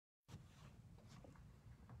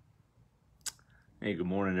Hey, good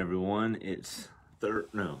morning, everyone. It's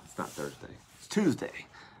it's not Thursday. It's Tuesday.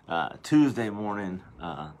 Tuesday morning.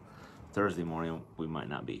 Thursday morning, we might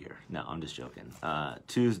not be here. No, I'm just joking.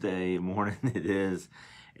 Tuesday morning it is,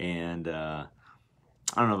 and I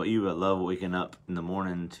don't know about you, but I love waking up in the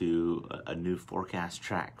morning to a new forecast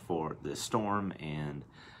track for this storm and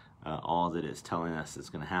all that it's telling us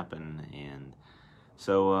is going to happen. And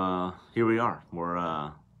so here we are. We're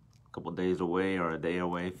a couple days away, or a day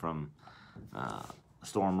away from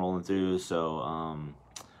storm rolling through. So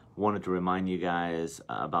wanted to remind you guys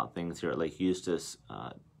about things here at Lake Eustis.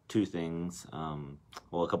 Two things,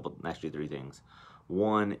 actually three things.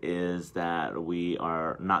 One is that we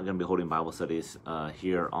are not going to be holding Bible studies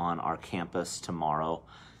here on our campus tomorrow,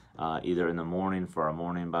 either in the morning for our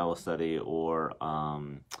morning Bible study or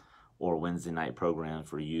Wednesday night program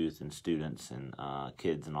for youth and students and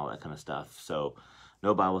kids and all that kind of stuff. So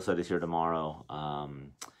no Bible studies here tomorrow.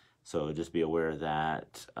 So just be aware of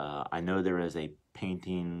that. I know there is a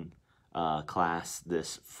painting class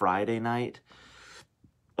this Friday night.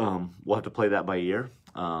 We'll have to play that by ear.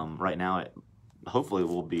 Right now, it hopefully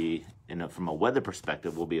will be, from a weather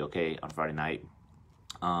perspective, we'll be okay on Friday night.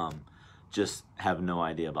 Just have no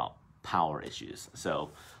idea about power issues.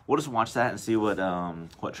 So we'll just watch that and see what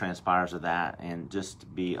transpires of that, and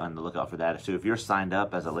just be on the lookout for that. So if you're signed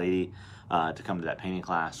up as a lady to come to that painting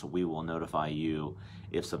class, we will notify you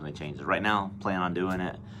if something changes. Right now, plan on doing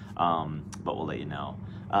it, but we'll let you know.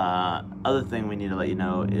 Other thing we need to let you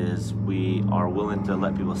know is we are willing to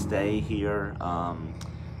let people stay here.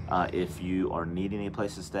 If you are needing a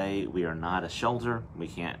place to stay, we are not a shelter. We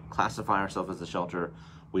can't classify ourselves as a shelter.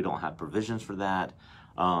 We don't have provisions for that.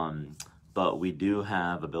 But we do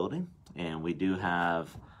have a building, and we do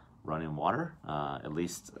have running water. At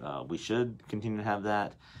least we should continue to have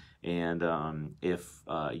that. And if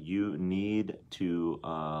you need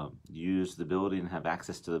to use the building and have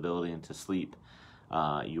access to the building to sleep,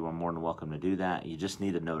 you are more than welcome to do that. You just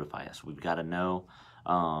need to notify us. We've got to know.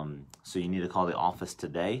 So you need to call the office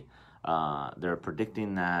today. They're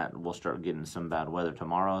predicting that we'll start getting some bad weather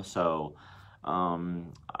tomorrow. So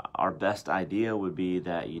our best idea would be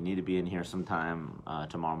that you need to be in here sometime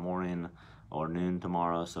tomorrow morning or noon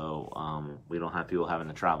tomorrow, so we don't have people having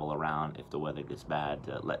to travel around if the weather gets bad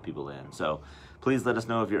to let people in. So please let us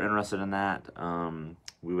know if you're interested in that.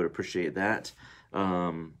 We would appreciate that.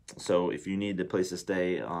 So if you need a place to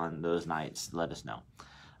stay on those nights, let us know.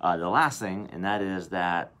 The last thing, and that is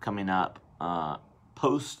that coming up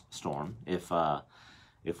post-storm, if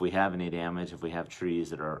we have any damage, if we have trees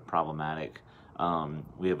that are problematic,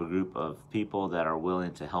 we have a group of people that are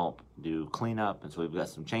willing to help do cleanup. And so we've got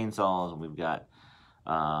some chainsaws, and we've got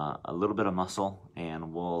a little bit of muscle,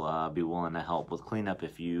 and we'll be willing to help with cleanup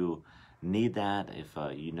if you need that. If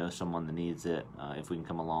you know someone that needs it, if we can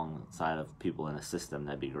come alongside of people and assist them,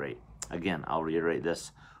 that'd be great. Again, I'll reiterate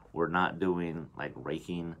this. We're not doing like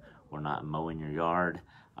raking. We're not mowing your yard.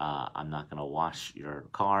 I'm not going to wash your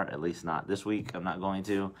car, at least not this week. I'm not going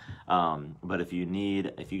to. But if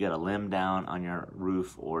you got a limb down on your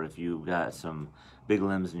roof, or if you've got some big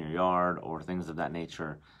limbs in your yard or things of that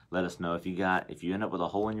nature, let us know. If you end up with a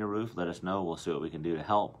hole in your roof, let us know. We'll see what we can do to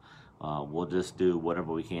help. We'll just do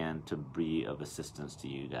whatever we can to be of assistance to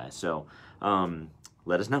you guys. So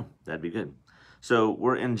let us know. That'd be good. So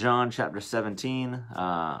we're in John chapter 17,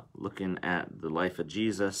 looking at the life of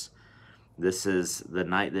Jesus. This is the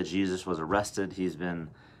night that Jesus was arrested. He's been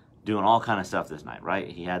doing all kind of stuff this night, right?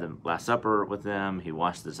 He had the Last Supper with them. He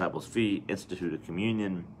washed the disciples' feet, instituted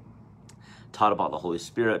communion, taught about the Holy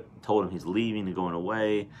Spirit, told him he's leaving and going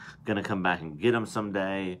away, going to come back and get him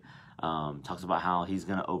someday. Talks about how he's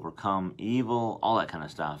going to overcome evil, all that kind of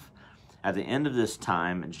stuff. At the end of this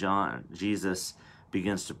time, Jesus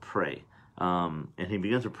begins to pray. And he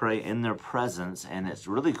begins to pray in their presence, and it's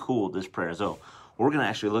really cool, this prayer. So we're going to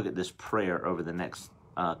actually look at this prayer over the next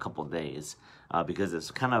couple days because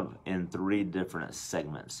it's kind of in three different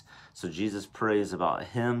segments. So Jesus prays about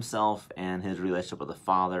himself and his relationship with the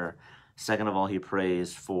Father. Second of all, he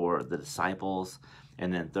prays for the disciples.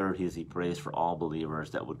 And then third, he prays for all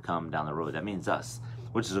believers that would come down the road. That means us,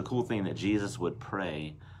 which is a cool thing that Jesus would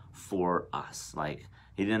pray for us. Like,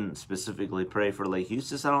 he didn't specifically pray for Lake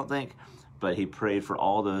Eustis, I don't think, but he prayed for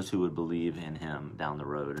all those who would believe in him down the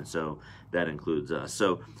road. And so that includes us.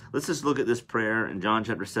 So let's just look at this prayer in John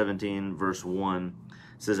chapter 17, verse 1.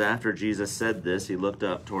 It says, after Jesus said this, he looked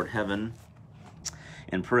up toward heaven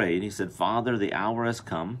and prayed. He said, Father, the hour has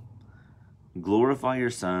come. Glorify your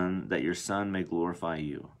Son, that your Son may glorify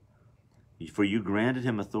you. For you granted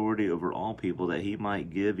him authority over all people, that he might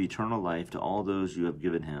give eternal life to all those you have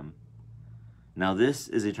given him. Now this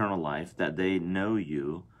is eternal life, that they know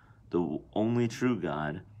you, the only true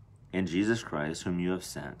God, and Jesus Christ, whom you have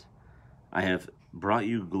sent. I have brought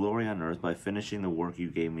you glory on earth by finishing the work you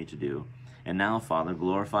gave me to do. And now, Father,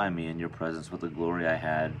 glorify me in your presence with the glory I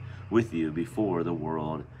had with you before the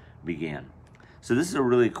world began. So this is a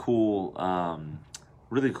really cool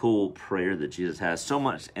prayer that Jesus has. So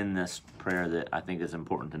much in this prayer that I think is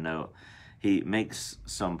important to note. He makes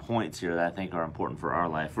some points here that I think are important for our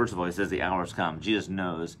life. First of all, he says the hour has come. Jesus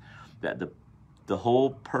knows that the whole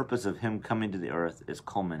purpose of him coming to the earth is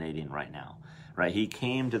culminating right now. Right? He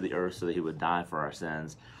came to the earth so that he would die for our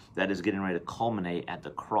sins. That is getting ready to culminate at the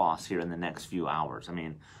cross here in the next few hours. I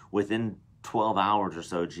mean, within 12 hours or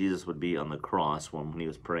so, Jesus would be on the cross when he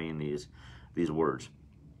was praying these words.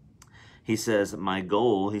 He says, my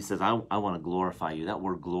goal, he says, I want to glorify you. That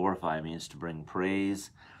word glorify means to bring praise.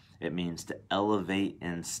 It means to elevate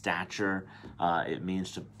in stature. It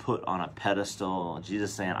means to put on a pedestal.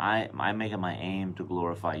 Jesus saying, I'm making my aim to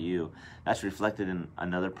glorify you. That's reflected in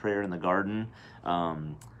another prayer in the garden,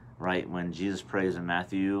 right? When Jesus prays in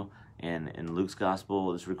Matthew and in Luke's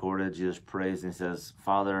gospel, it's recorded, Jesus prays and he says,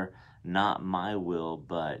 Father, not my will,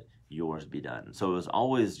 but yours be done. So it was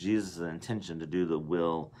always Jesus' intention to do the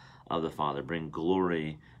will of the Father, bring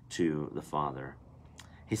glory to the Father.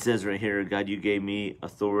 He says right here, God, you gave me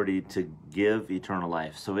authority to give eternal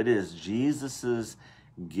life. So it is Jesus's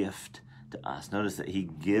gift to us. Notice that he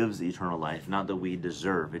gives eternal life, not that we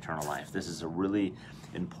deserve eternal life. This is a really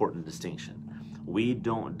important distinction. We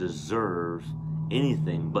don't deserve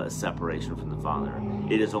anything but separation from the Father.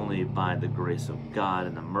 It is only by the grace of God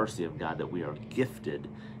and the mercy of God that we are gifted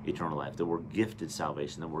eternal life, that we're gifted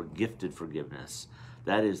salvation, that we're gifted forgiveness.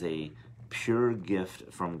 That is a pure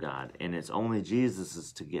gift from God, and it's only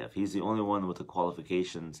Jesus's to give. He's the only one with the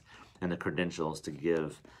qualifications and the credentials to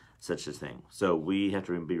give such a thing. So we have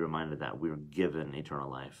to be reminded that we're given eternal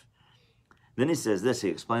life. Then he says this, he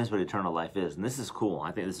explains what eternal life is, and this is cool.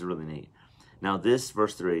 I think this is really neat. Now this,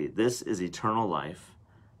 verse 3, this is eternal life.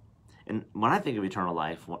 And when I think of eternal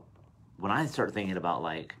life, when I start thinking about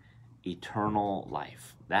like eternal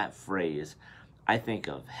life, that phrase, I think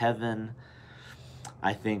of heaven.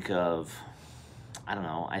 I think of,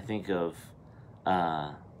 I think of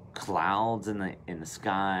clouds in the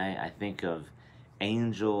sky. I think of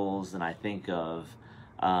angels, and I think of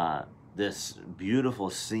this beautiful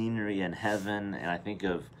scenery in heaven, and I think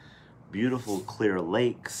of beautiful clear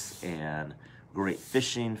lakes and great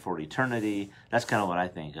fishing for eternity. That's kind of what I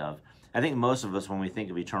think of. I think most of us, when we think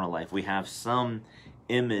of eternal life, we have some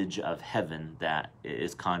image of heaven that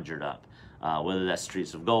is conjured up. Whether that's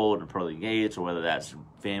streets of gold and pearly gates, or whether that's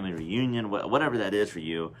family reunion, whatever that is for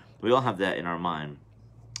you, we all have that in our mind.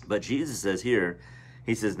 But Jesus says here,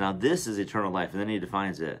 he says, now this is eternal life, and then he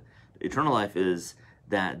defines it. Eternal life is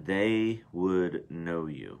that they would know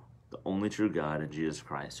you, the only true God, and Jesus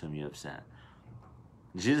Christ, whom you have sent.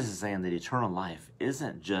 Jesus is saying that eternal life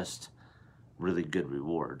isn't just really good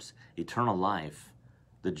rewards. Eternal life,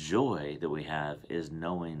 the joy that we have, is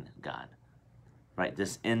knowing God. Right,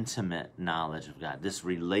 this intimate knowledge of God, this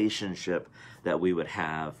relationship that we would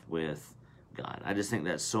have with God. I just think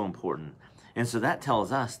that's so important. And so that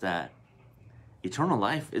tells us that eternal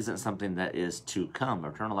life isn't something that is to come.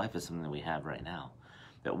 Eternal life is something that we have right now.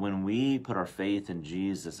 That when we put our faith in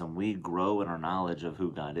Jesus and we grow in our knowledge of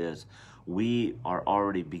who God is, we are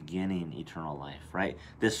already beginning eternal life, right?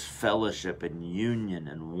 This fellowship and union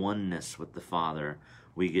and oneness with the Father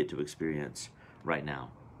we get to experience right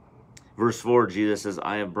now. Verse 4, Jesus says,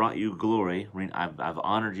 I have brought you glory. I've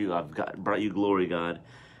honored you. Brought you glory, God,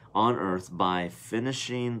 on earth by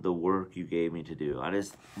finishing the work you gave me to do. I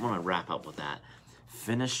just want to wrap up with that.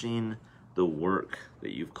 Finishing the work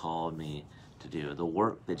that you've called me to do. The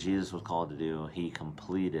work that Jesus was called to do, he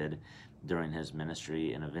completed during his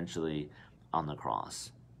ministry and eventually on the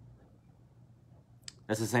cross.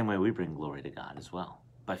 That's the same way we bring glory to God as well,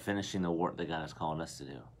 by finishing the work that God has called us to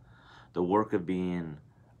do. The work of being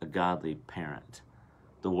a godly parent,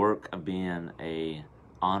 the work of being a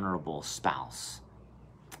honorable spouse,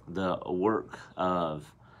 the work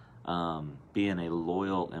of being a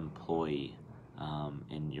loyal employee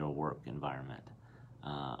in your work environment,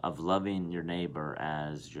 of loving your neighbor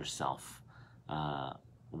as yourself.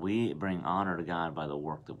 We bring honor to God by the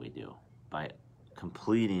work that we do, by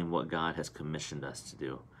completing what God has commissioned us to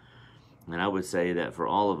do. And I would say that for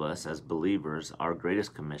all of us as believers, our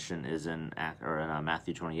greatest commission is in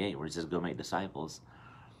Matthew 28, where he says, go make disciples.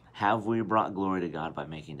 Have we brought glory to God by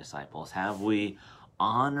making disciples? Have we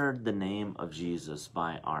honored the name of Jesus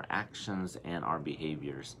by our actions and our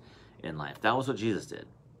behaviors in life? That was what Jesus did.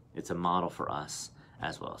 It's a model for us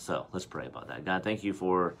as well. So let's pray about that. God, thank you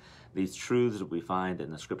for these truths that we find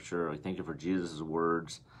in the scripture. We thank you for Jesus'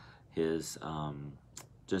 words His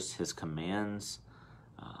just His commands,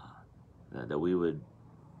 that we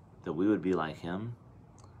would be like Him.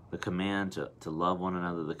 The command to love one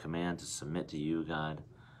another, the command to submit to you, God.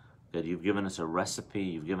 God, you've given us a recipe,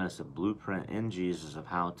 you've given us a blueprint in Jesus of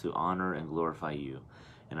how to honor and glorify you.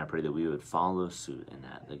 And I pray that we would follow suit in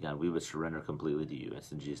that God, we would surrender completely to you.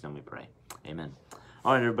 It's in Jesus' name we pray. Amen.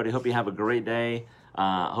 All right, everybody, hope you have a great day.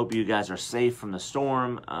 Hope you guys are safe from the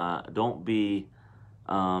storm. Don't be,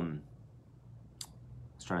 I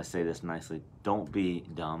was trying to say this nicely, don't be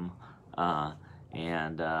dumb.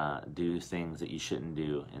 And do things that you shouldn't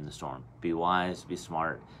do in the storm. Be wise, be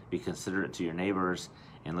smart, be considerate to your neighbors,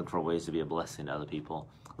 and look for ways to be a blessing to other people.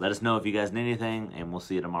 Let us know if you guys need anything, and we'll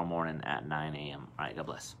see you tomorrow morning at 9 a.m. All right, God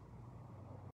bless.